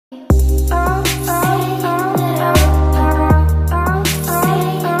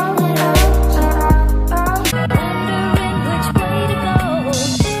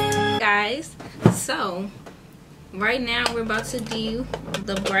right now we're about to do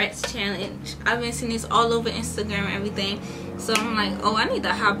the Bratz challenge. I've been seeing this all over Instagram and everything, so I'm like, oh, I need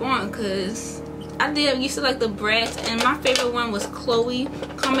to hop on because I used to like the Bratz, and my favorite one was Chloe.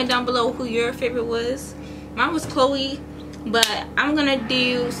 Comment down below who your favorite was. Mine was Chloe, but I'm gonna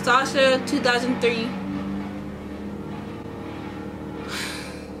do Sasha 2003.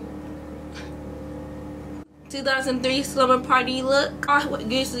 2003 slumber party look. I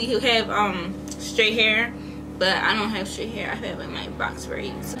usually have straight hair, but I don't have straight hair. I have like my box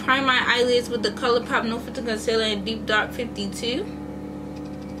braids. Prime my eyelids with the ColourPop No Filter Concealer in Deep Dark 52.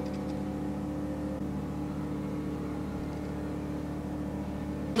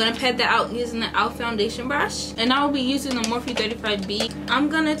 I'm gonna pat that out using the Out foundation brush, and I will be using the Morphe 35B. I'm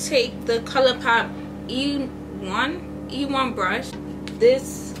gonna take the ColourPop E1 brush,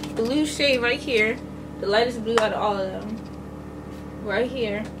 this blue shade right here, the lightest blue out of all of them, right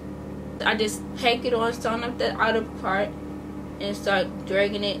here. I just pack it on, starting up the outer part, and start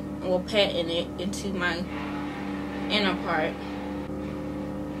dragging it, or patting it into my inner part.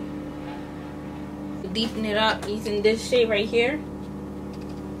 Deepen it up using this shade right here.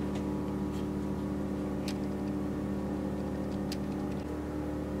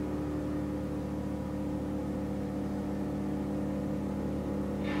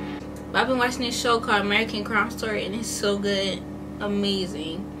 I've been watching this show called American Crime Story, and it's so good.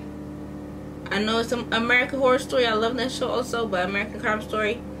 Amazing. I know it's an American Horror Story. I love that show also, but American Crime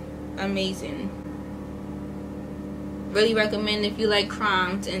Story, amazing. Really recommend if you like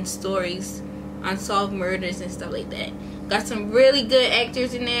crimes and stories, unsolved murders and stuff like that. Got some really good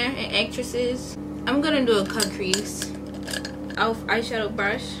actors in there and actresses. I'm gonna do a cut crease, eyeshadow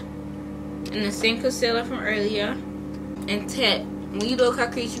brush, and the same concealer from earlier, and tap. When you do a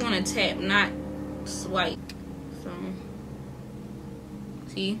cut crease, you want to tap, not swipe. So,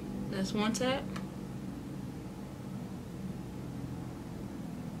 see, that's one tap.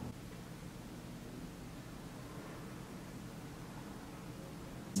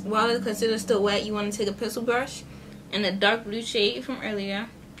 While the concealer is still wet, you want to take a pencil brush and the dark blue shade from earlier.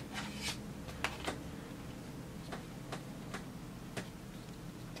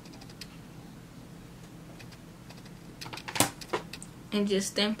 And just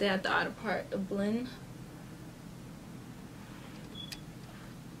stamp that at the outer part to blend.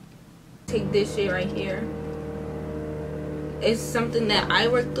 Take this shade right here. It's something that I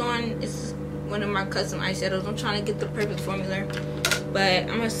worked on. It's one of my custom eyeshadows. I'm trying to get the perfect formula, but I'm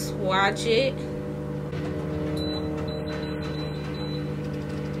gonna swatch it.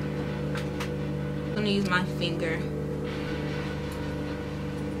 I'm gonna use my finger.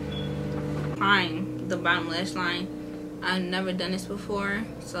 Prime the bottom lash line. I've never done this before,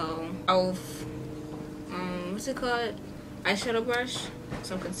 so I'll what's it called? Eyeshadow brush,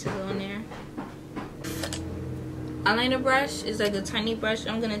 some concealer on there. Eyeliner brush is like a tiny brush.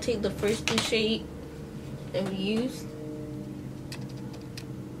 I'm gonna take the first two shades that we used.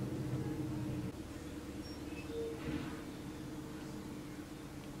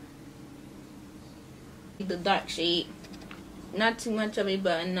 The dark shade, not too much of it,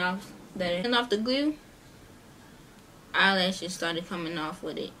 but enough that it's enough to glue. Eyelashes started coming off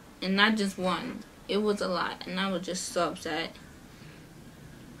with it, and not just one, it was a lot, and I was just so upset.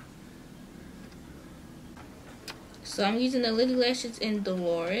 So I'm using the Lily Lashes in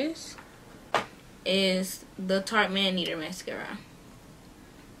Dolores. Is the Tarte Man Eater mascara,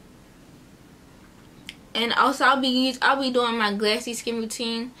 and also I'll be doing my glassy skin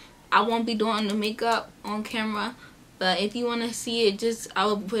routine. I won't be doing the makeup on camera, but if you want to see it, I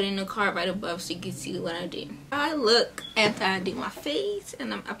will put it in the card right above so you can see what I do. I look after I do my face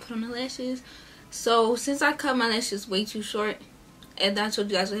and I put on the lashes. So since I cut my lashes way too short, and I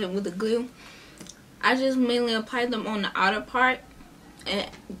told you guys what happened with the glue, I just mainly apply them on the outer part and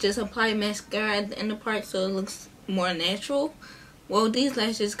just apply mascara at the inner part so it looks more natural. Well, these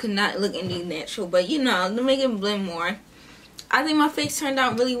lashes could not look any natural, but you know, to make it blend more. I think my face turned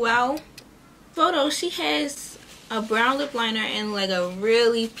out really well. Photo, she has a brown lip liner and like a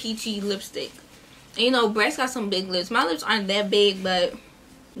really peachy lipstick. And you know, Bratz got some big lips. My lips aren't that big, but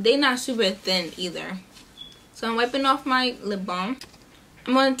they're not super thin either. So I'm wiping off my lip balm.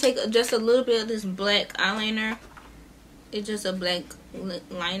 I'm going to take just a little bit of this black eyeliner. It's just a black lip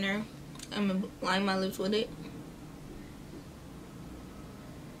liner. I'm going to line my lips with it.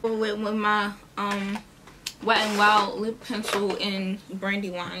 With my Wet n Wild lip pencil in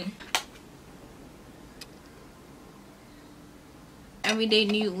Brandywine. Everyday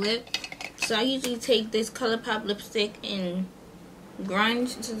Nude lip. So I usually take this ColourPop lipstick in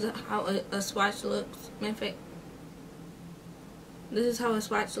Grunge. This is how a swatch looks. In fact, this is how a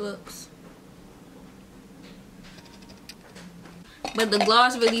swatch looks. but the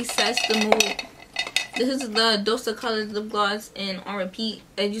gloss really sets the mood. This is the Dose of Colors lip gloss and on repeat.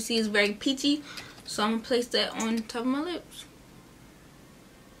 As you see, it's very peachy, so I'm gonna place that on top of my lips.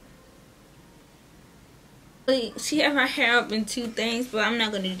 She have her hair up in 2 things, but I'm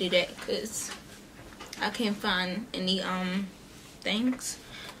not gonna do that because I can't find any things.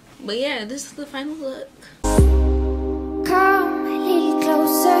 But yeah, this is the final look. Come a little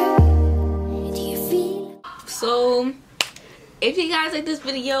closer. Do you feel? So if you guys like this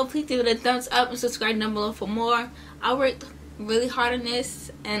video, please give it a thumbs up and subscribe down below for more. I worked really hard on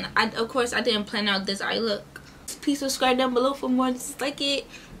this, and of course I didn't plan out this eye look. Please subscribe down below for more just like it.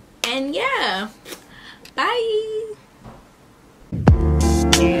 And yeah, bye.